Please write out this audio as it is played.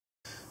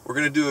We're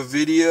going to do a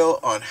video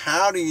on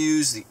how to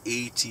use the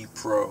AT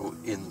Pro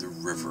in the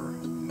river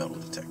metal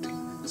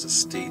detecting, so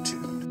stay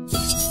tuned.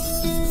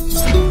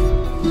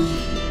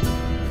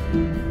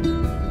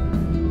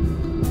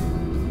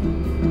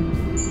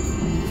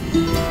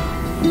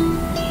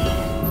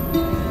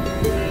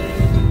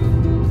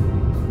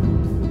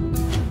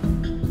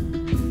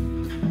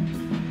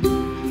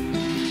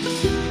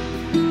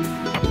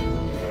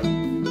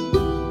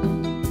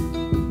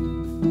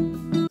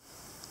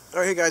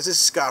 Alright, hey guys, this is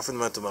Scott from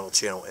the Mental Metal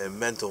channel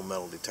and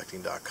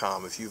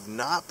mentalmetaldetecting.com. If you've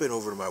not been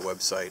over to my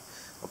website,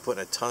 I'm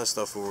putting a ton of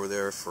stuff over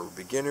there for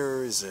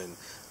beginners, and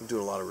I'm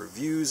doing a lot of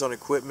reviews on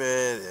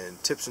equipment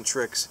and tips and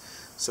tricks.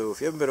 So if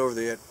you haven't been over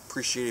there yet,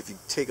 appreciate it if you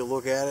take a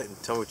look at it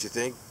and tell me what you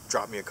think.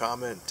 Drop me a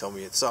comment, tell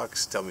me it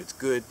sucks, tell me it's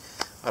good.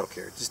 I don't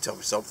care, just tell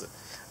me something.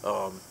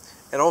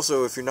 And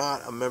also, if you're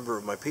not a member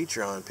of my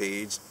Patreon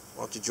page,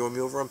 why don't you join me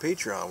over on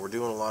Patreon? We're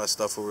doing a lot of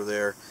stuff over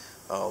there.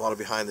 A lot of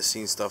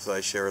behind-the-scenes stuff that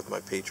I share with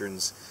my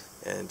patrons,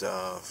 and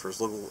for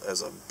as little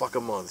as $1 a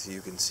month,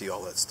 you can see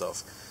all that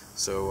stuff.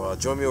 So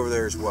join me over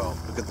there as well.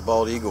 Look at the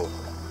bald eagle.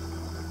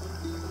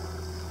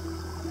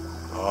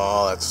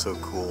 Oh, that's so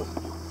cool.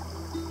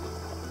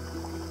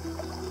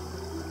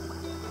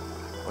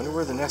 Wonder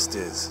where the nest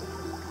is.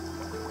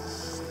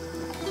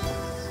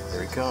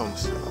 There he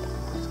comes.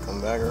 He's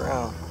come back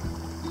around.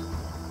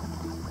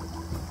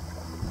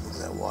 Look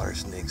at that water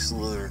snake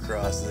slither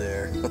across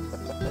there.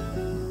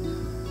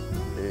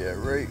 Yeah,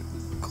 right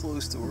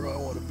close to where I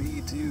want to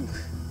be too.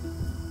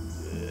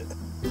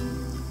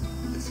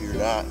 If you're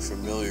not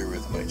familiar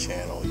with my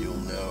channel, you'll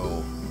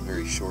know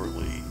very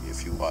shortly,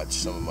 if you watch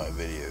some of my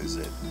videos,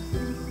 that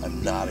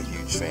I'm not a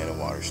huge fan of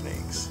water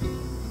snakes.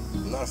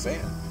 I'm not a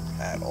fan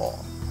at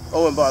all.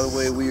 Oh, and by the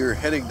way, we are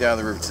heading down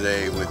the river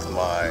today with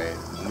my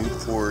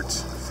Newport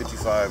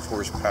 55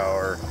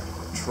 horsepower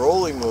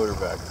trolling motor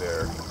back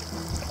there.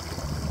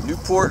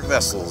 Newport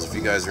vessels, if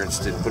you guys are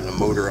interested in putting a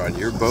motor on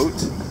your boat,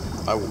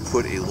 I will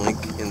put a link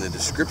in the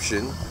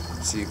description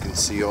so you can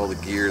see all the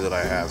gear that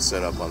I have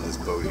set up on this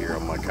boat here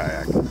on my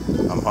kayak.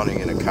 I'm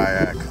hunting in a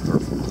kayak,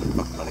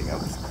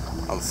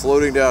 I'm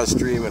floating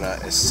downstream in a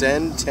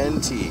Ascend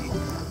 10T.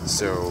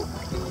 So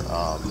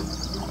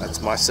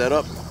that's my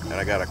setup, and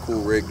I got a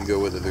cool rig to go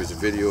with it. There's a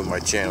video on my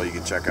channel you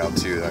can check out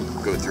too. I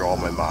go through all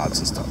my mods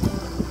and stuff.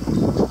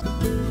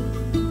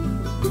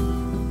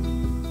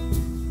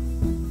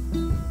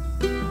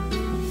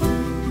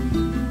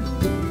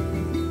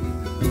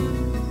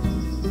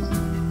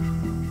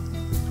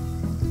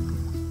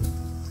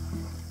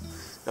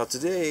 Now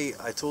today,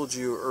 I told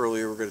you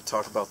earlier, we're going to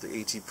talk about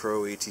the AT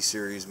Pro, AT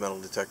Series metal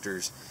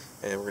detectors,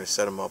 and we're going to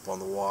set them up on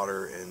the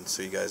water, and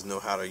so you guys know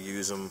how to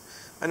use them.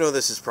 I know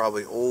this is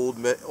probably old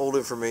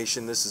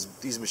information.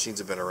 These machines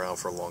have been around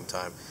for a long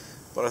time,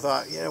 but I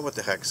thought, yeah, what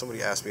the heck?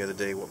 Somebody asked me the other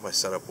day what my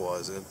setup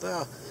was, and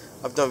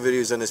I've done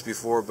videos on this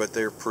before, but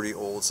they're pretty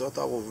old, so I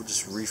thought, well, we'll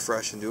just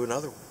refresh and do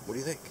another one. What do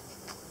you think?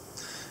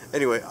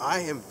 Anyway,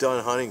 I am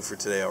done hunting for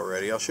today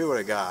already. I'll show you what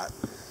I got.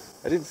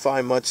 I didn't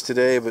find much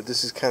today, but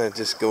this is kind of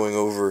just going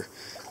over,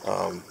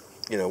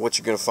 you know, what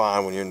you're going to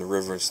find when you're in the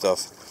river and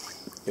stuff.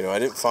 You know, I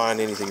didn't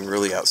find anything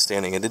really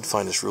outstanding. I did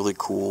find this really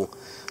cool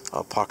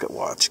pocket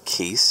watch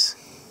case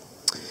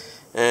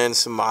and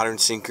some modern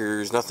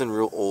sinkers. Nothing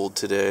real old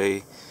today.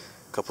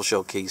 A couple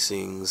shell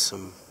casings,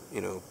 some, you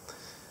know,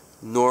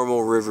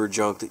 normal river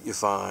junk that you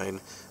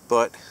find.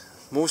 But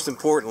most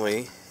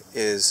importantly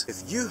is,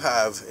 if you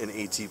have an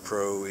AT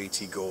Pro,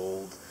 AT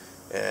Gold,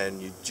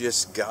 and you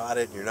just got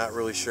it and you're not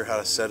really sure how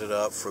to set it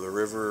up for the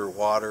river or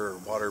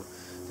water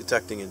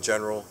detecting in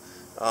general,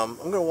 I'm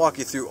going to walk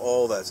you through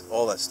all that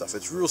stuff.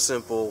 It's real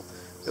simple.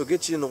 It'll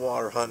get you in the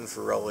water hunting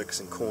for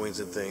relics and coins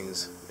and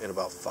things in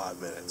about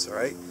 5 minutes. All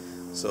right,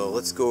 so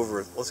let's go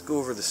over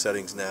the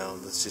settings now,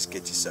 and let's just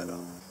get you set up.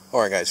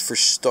 Alright guys, for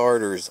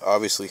starters,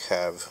 obviously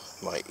have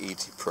my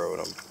AT Pro,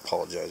 and I'm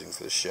apologizing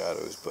for the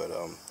shadows, but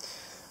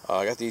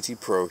I got the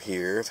AT Pro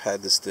here. I've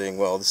had this thing,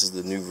 well, this is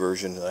the new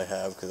version that I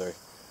have because I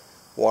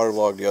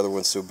waterlogged the other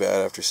one so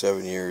bad after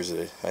 7 years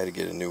that I had to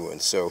get a new one.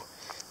 So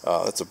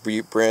that's a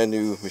brand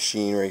new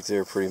machine right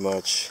there, pretty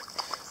much.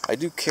 I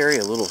do carry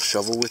a little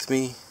shovel with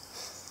me.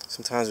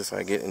 Sometimes if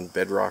I get in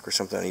bedrock or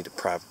something, I need to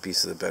prop a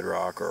piece of the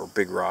bedrock or a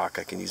big rock,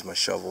 I can use my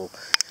shovel.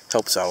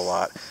 Helps out a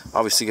lot.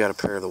 Obviously got a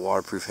pair of the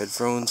waterproof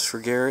headphones for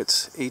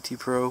Garrett's AT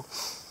Pro.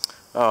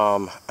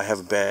 I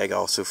have a bag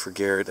also for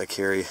Garrett I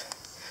carry.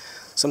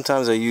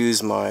 Sometimes I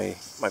use my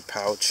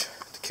pouch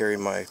to carry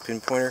my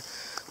pinpointer.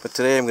 But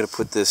today I'm going to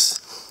put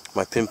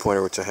my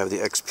pinpointer, which I have the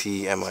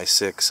XP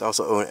MI6. I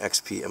also own an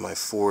XP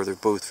MI4. They're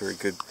both very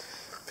good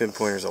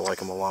pinpointers. I like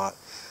them a lot.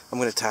 I'm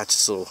going to attach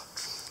this little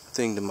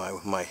thing to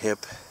my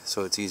hip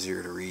so it's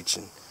easier to reach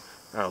and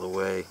out of the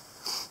way.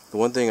 The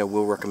one thing I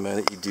will recommend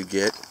that you do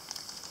get,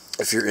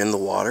 if you're in the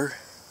water,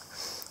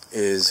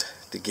 is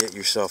to get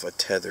yourself a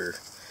tether.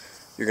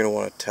 You're going to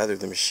want to tether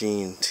the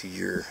machine to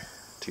your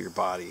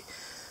body.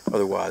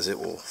 Otherwise it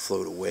will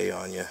float away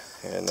on you,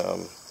 and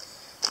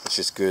it's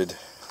just good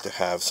to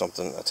have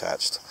something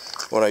attached.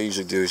 What I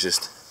usually do is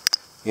just,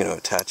 you know,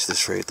 attach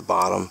this right at the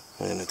bottom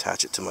and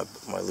attach it to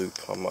my loop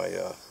on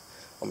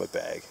my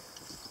bag.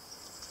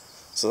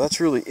 So that's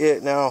really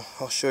it. Now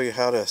I'll show you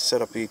how to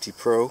set up AT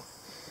Pro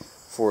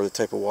for the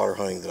type of water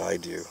hunting that I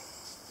do.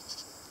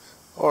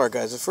 Alright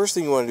guys, the first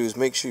thing you want to do is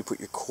make sure you put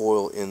your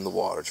coil in the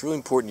water. It's really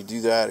important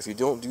you do that. If you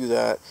don't do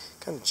that, it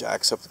kind of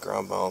jacks up the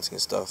ground balancing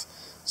and stuff.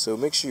 So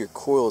make sure your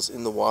coil is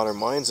in the water.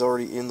 Mine's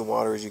already in the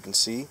water, as you can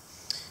see.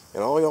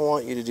 And all I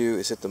want you to do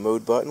is hit the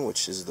mode button,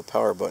 which is the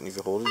power button if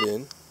you hold it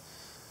in.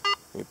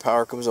 And your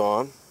power comes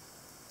on.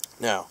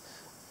 Now,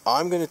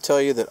 I'm going to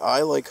tell you that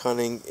I like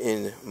hunting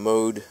in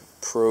mode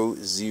Pro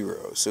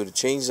 0. So to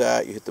change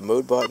that, you hit the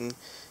mode button.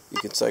 You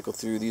can cycle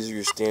through. These are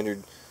your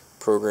standard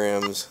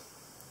programs.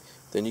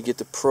 Then you get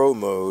the Pro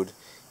mode,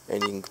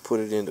 and you can put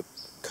it into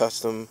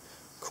custom,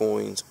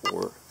 coins,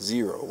 or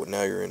 0. But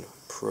now you're in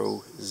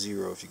Pro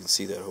 0. If you can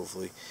see that,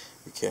 hopefully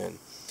you can.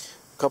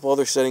 A couple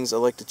other settings I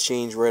like to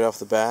change right off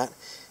the bat.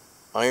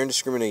 Iron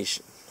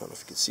discrimination. I don't know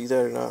if you can see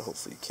that or not.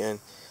 Hopefully you can.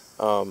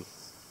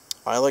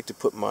 I like to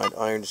put my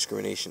iron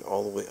discrimination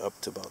all the way up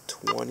to about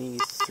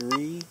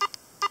 23.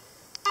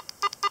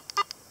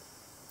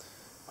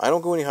 I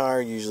don't go any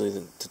higher usually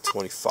than to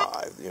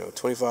 25.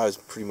 25 is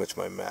pretty much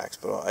my max,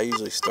 but I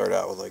usually start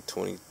out with like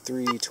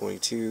 23,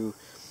 22.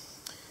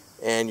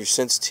 And your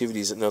sensitivity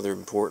is another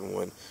important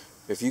one.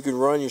 If you can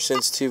run your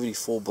sensitivity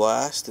full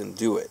blast, then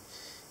do it.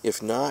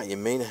 If not, you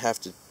may have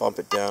to bump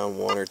it down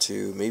 1 or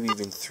 2, maybe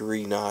even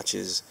 3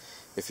 notches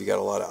if you got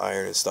a lot of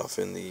iron and stuff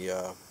in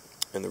the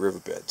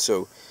riverbed.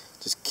 So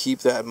just keep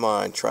that in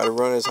mind. Try to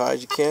run as high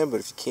as you can, but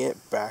if you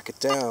can't, back it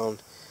down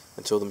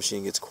until the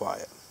machine gets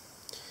quiet.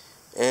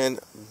 And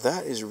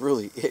that is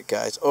really it,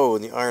 guys. Oh,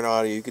 and the iron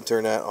audio, you can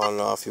turn that on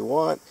and off if you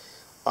want.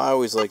 I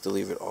always like to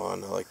leave it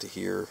on. I like to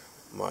hear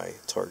my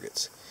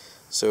targets.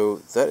 So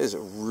that is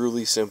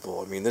really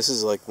simple. I mean, this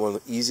is like one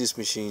of the easiest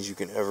machines you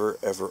can ever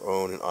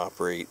own and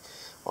operate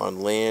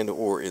on land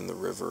or in the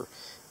river.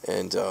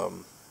 And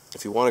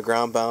if you want to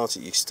ground balance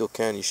it, you still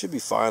can. You should be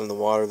fine in the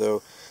water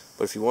though.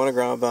 But if you want to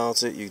ground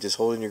balance it, you just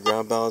hold in your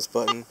ground balance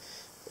button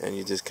and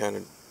you just kind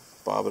of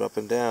bob it up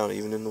and down,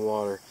 even in the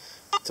water,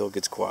 until it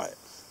gets quiet.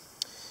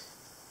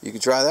 You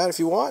can try that if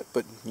you want,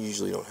 but you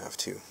usually don't have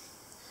to.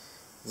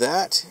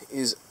 That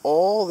is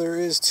all there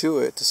is to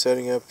it, to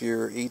setting up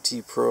your AT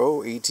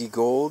Pro, AT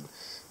Gold.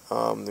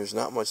 There's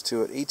not much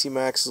to it. AT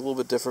Max is a little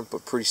bit different,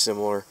 but pretty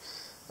similar.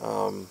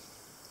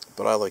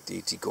 But I like the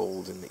AT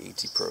Gold and the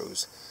AT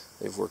Pros.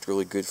 They've worked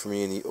really good for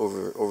me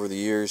over the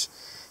years,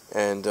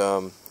 and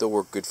they'll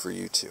work good for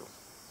you too.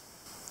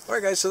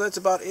 Alright guys, so that's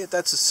about it.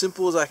 That's as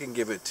simple as I can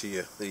give it to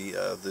you.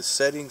 The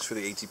settings for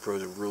the AT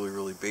Pros are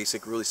really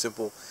basic, really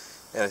simple,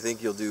 and I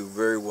think you'll do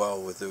very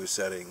well with those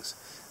settings.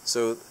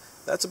 So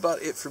that's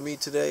about it for me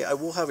today. I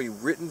will have a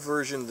written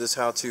version of this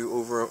how-to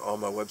over on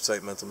my website,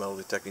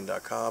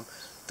 mentalmetaldetecting.com.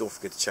 Don't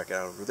forget to check it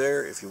out over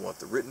there if you want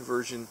the written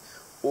version,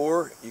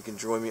 or you can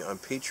join me on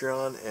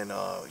Patreon, and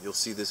you'll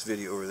see this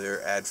video over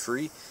there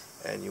ad-free,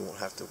 and you won't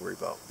have to worry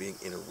about being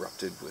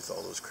interrupted with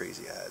all those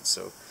crazy ads.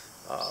 So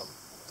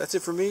that's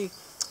it for me.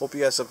 Hope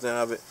you got something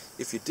out of it.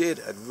 If you did,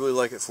 I'd really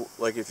like it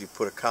if you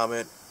put a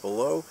comment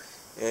below,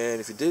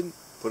 and if you didn't,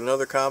 put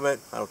another comment.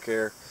 I don't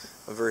care.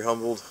 I'm very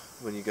humbled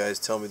when you guys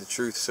tell me the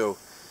truth, so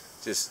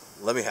just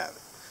let me have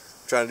it.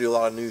 I'm trying to do a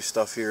lot of new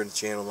stuff here in the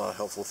channel, a lot of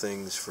helpful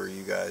things for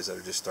you guys that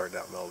are just starting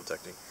out metal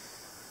detecting.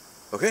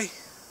 Okay,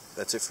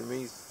 that's it for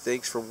me.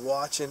 Thanks for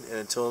watching, and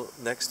until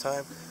next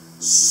time,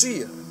 see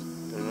ya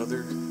in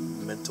another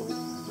mental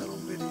metal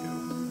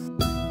video.